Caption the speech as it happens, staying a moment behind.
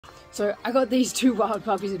So I got these two wild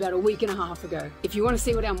puppies about a week and a half ago. If you want to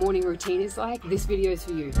see what our morning routine is like, this video is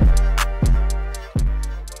for you.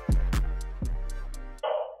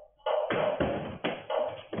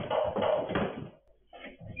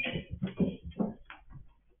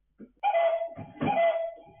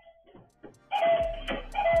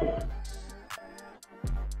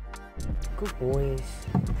 Good boys.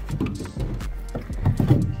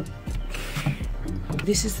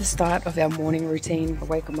 This is the start of our morning routine. I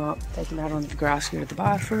wake them up, take them out on the grass, go to the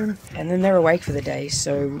bathroom, and then they're awake for the day,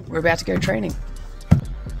 so we're about to go training.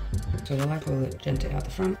 So I like all the gente out the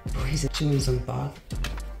front. Boys are chewing some bark.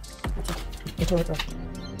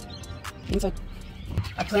 Inside.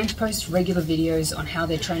 I plan to post regular videos on how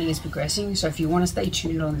their training is progressing, so if you want to stay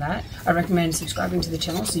tuned on that, I recommend subscribing to the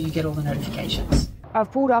channel so you get all the notifications. I've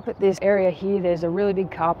pulled up at this area here. There's a really big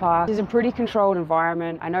car park. There's a pretty controlled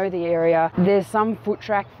environment. I know the area. There's some foot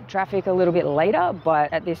traffic a little bit later,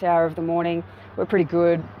 but at this hour of the morning, we're pretty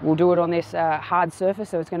good. We'll do it on this hard surface,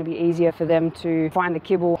 so it's going to be easier for them to find the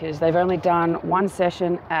kibble because they've only done one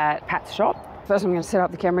session at Pat's shop. First, I'm going to set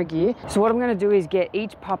up the camera gear. So what I'm going to do is get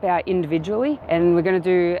each pup out individually, and we're going to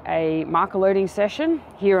do a marker loading session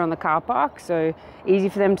here on the car park. So easy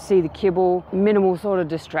for them to see the kibble, minimal sort of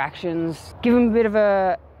distractions, give them a bit of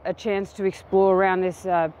a chance to explore around this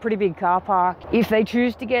pretty big car park. If they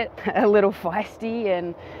choose to get a little feisty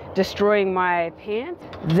and destroying my pants,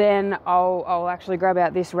 then I'll actually grab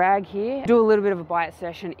out this rag here, do a little bit of a bite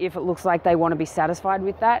session if it looks like they want to be satisfied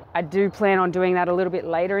with that. I do plan on doing that a little bit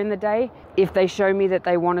later in the day. If they show me that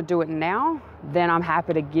they want to do it now, then I'm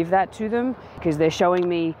happy to give that to them because they're showing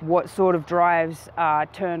me what sort of drives are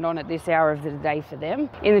turned on at this hour of the day for them.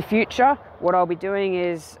 In the future, what I'll be doing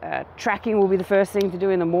is tracking will be the first thing to do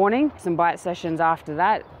in the morning, some bite sessions after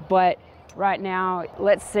that. But right now,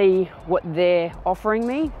 let's see what they're offering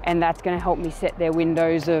me, and that's going to help me set their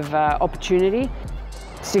windows of opportunity.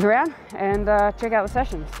 Stick around and check out the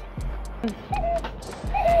sessions.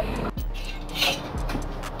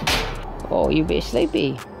 Oh, you bit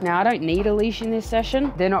sleepy. Now, I don't need a leash in this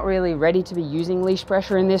session. They're not really ready to be using leash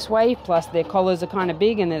pressure in this way, plus their collars are kind of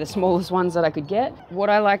big and they're the smallest ones that I could get. What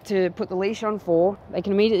I like to put the leash on for, they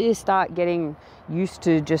can immediately start getting used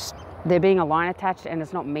to just there being a line attached and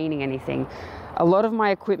it's not meaning anything. A lot of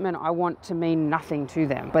my equipment I want to mean nothing to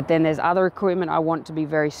them, but then there's other equipment I want to be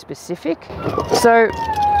very specific. So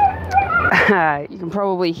you can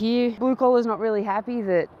probably hear Blue Collar's not really happy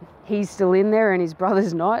that he's still in there and his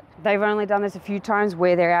brother's not. They've only done this a few times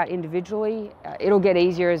where they're out individually. It'll get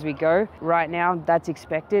easier as we go. Right now, that's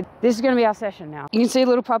expected. This is going to be our session now. You can see a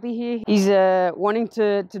little puppy here. He's wanting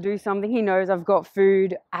to do something. He knows I've got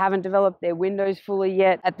food. I haven't developed their windows fully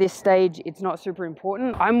yet. At this stage, it's not super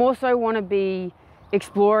important. I also want to be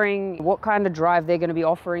exploring what kind of drive they're going to be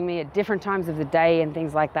offering me at different times of the day and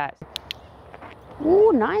things like that.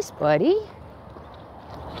 Ooh, nice, buddy.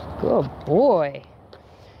 Good boy.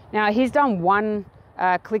 Now, he's done one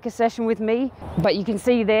clicker session with me, but you can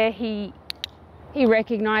see there he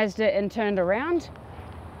recognized it and turned around.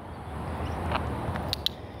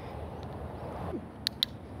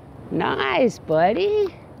 Nice,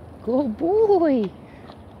 buddy. Good boy.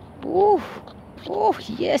 Oh, oh,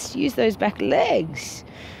 yes, use those back legs.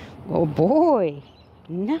 Oh, boy.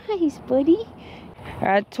 Nice, buddy. All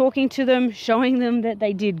right, talking to them, showing them that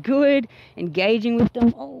they did good, engaging with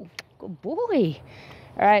them. Oh, good boy.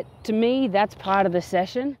 All right, to me, that's part of the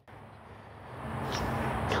session.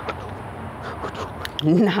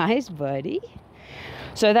 Nice, buddy.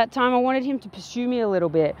 So that time I wanted him to pursue me a little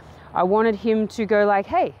bit. I wanted him to go like,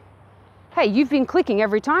 hey, you've been clicking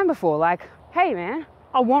every time before. Like, hey, man,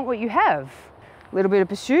 I want what you have. A little bit of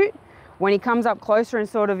pursuit. When he comes up closer and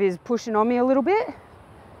sort of is pushing on me a little bit.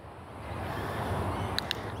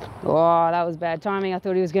 Oh, that was bad timing. I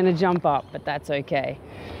thought he was going to jump up, but that's okay.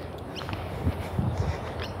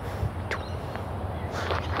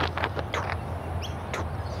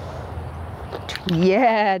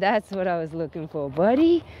 Yeah, that's what I was looking for,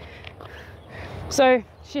 buddy. So,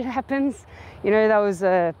 shit happens. You know, that was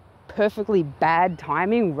a perfectly bad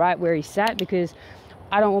timing right where he sat because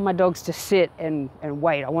I don't want my dogs to sit and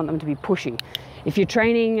wait. I want them to be pushing. If you're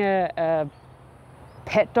training a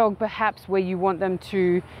pet dog, perhaps, where you want them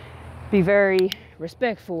to be very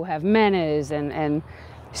respectful, have manners, and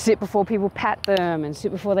sit before people pat them and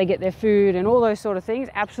sit before they get their food and all those sort of things,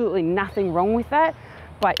 absolutely nothing wrong with that.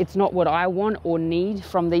 But it's not what I want or need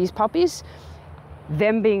from these puppies.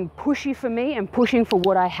 Them being pushy for me and pushing for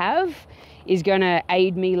what I have is going to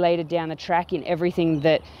aid me later down the track in everything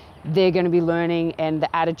that they're going to be learning and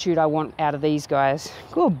the attitude I want out of these guys.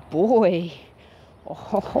 Good boy.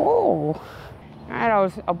 Oh. All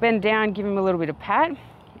right, I'll bend down, give him a little bit of pat,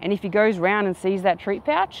 And if he goes round and sees that treat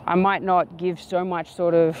pouch, I might not give so much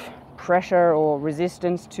sort of pressure or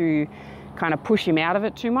resistance to kind of push him out of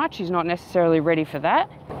it too much. He's not necessarily ready for that.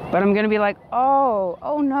 But I'm gonna be like, oh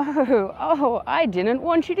no, oh, I didn't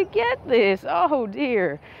want you to get this, oh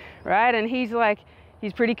dear, right? And he's like,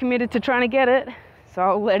 he's pretty committed to trying to get it, so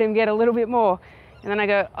I'll let him get a little bit more. And then I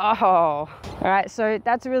go, oh. All right, so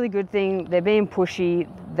that's a really good thing. They're being pushy.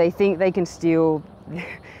 They think they can steal.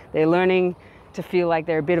 They're learning to feel like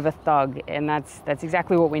they're a bit of a thug, and that's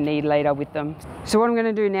exactly what we need later with them. So what I'm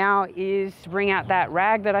gonna do now is bring out that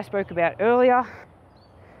rag that I spoke about earlier.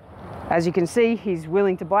 As you can see, he's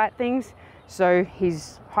willing to bite things, so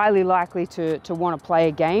he's highly likely to want to play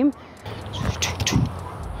a game.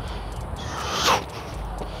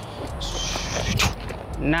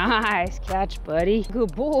 Nice catch, buddy.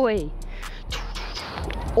 Good boy.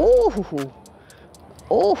 Oh,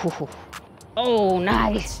 oh, oh,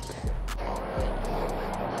 nice.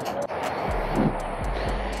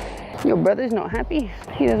 Your brother's not happy.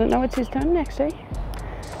 He doesn't know it's his turn next, eh?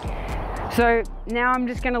 So now I'm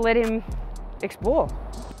just gonna let him explore.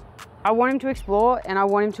 I want him to explore, and I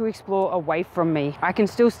want him to explore away from me. I can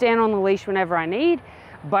still stand on the leash whenever I need,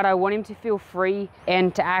 but I want him to feel free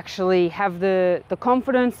and to actually have the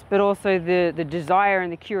confidence, but also the desire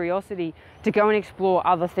and the curiosity to go and explore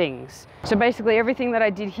other things. So basically everything that I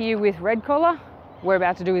did here with red collar, we're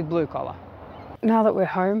about to do with blue collar. Now that we're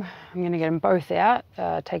home, I'm gonna get them both out,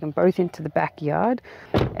 take them both into the backyard,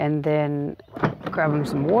 and then grab them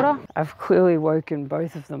some water. I've clearly woken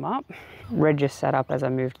both of them up. Red just sat up as I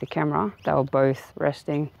moved the camera. They were both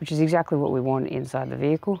resting, which is exactly what we want inside the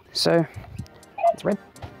vehicle. So, it's Red.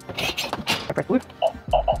 I press blue.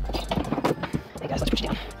 Hey guys, let's push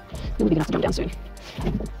down. We'll be gonna have to jump down soon.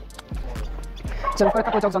 So we've got a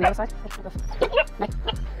couple of dogs on the other side.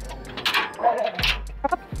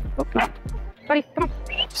 Oh, no. Buddy, come on.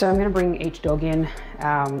 So I'm gonna bring each dog in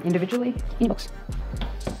individually in the box.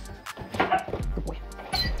 Good boy.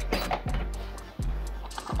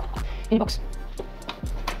 In the box.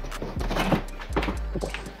 Good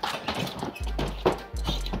boy.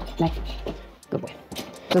 Nay. Good boy.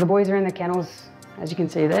 So the boys are in the kennels, as you can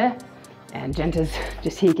see there, and Genta's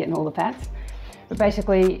just here getting all the pats. But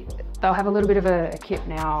basically, they'll have a little bit of a kip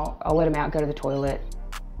now. I'll let them out, go to the toilet,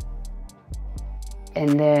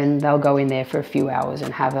 and then they'll go in there for a few hours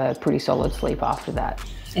and have a pretty solid sleep after that.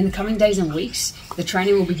 In the coming days and weeks, the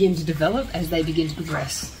training will begin to develop as they begin to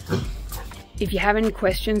progress. If you have any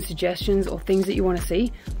questions, suggestions, or things that you want to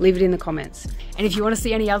see, leave it in the comments. And if you want to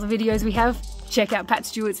see any other videos we have, check out Pat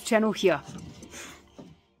Stewart's channel here.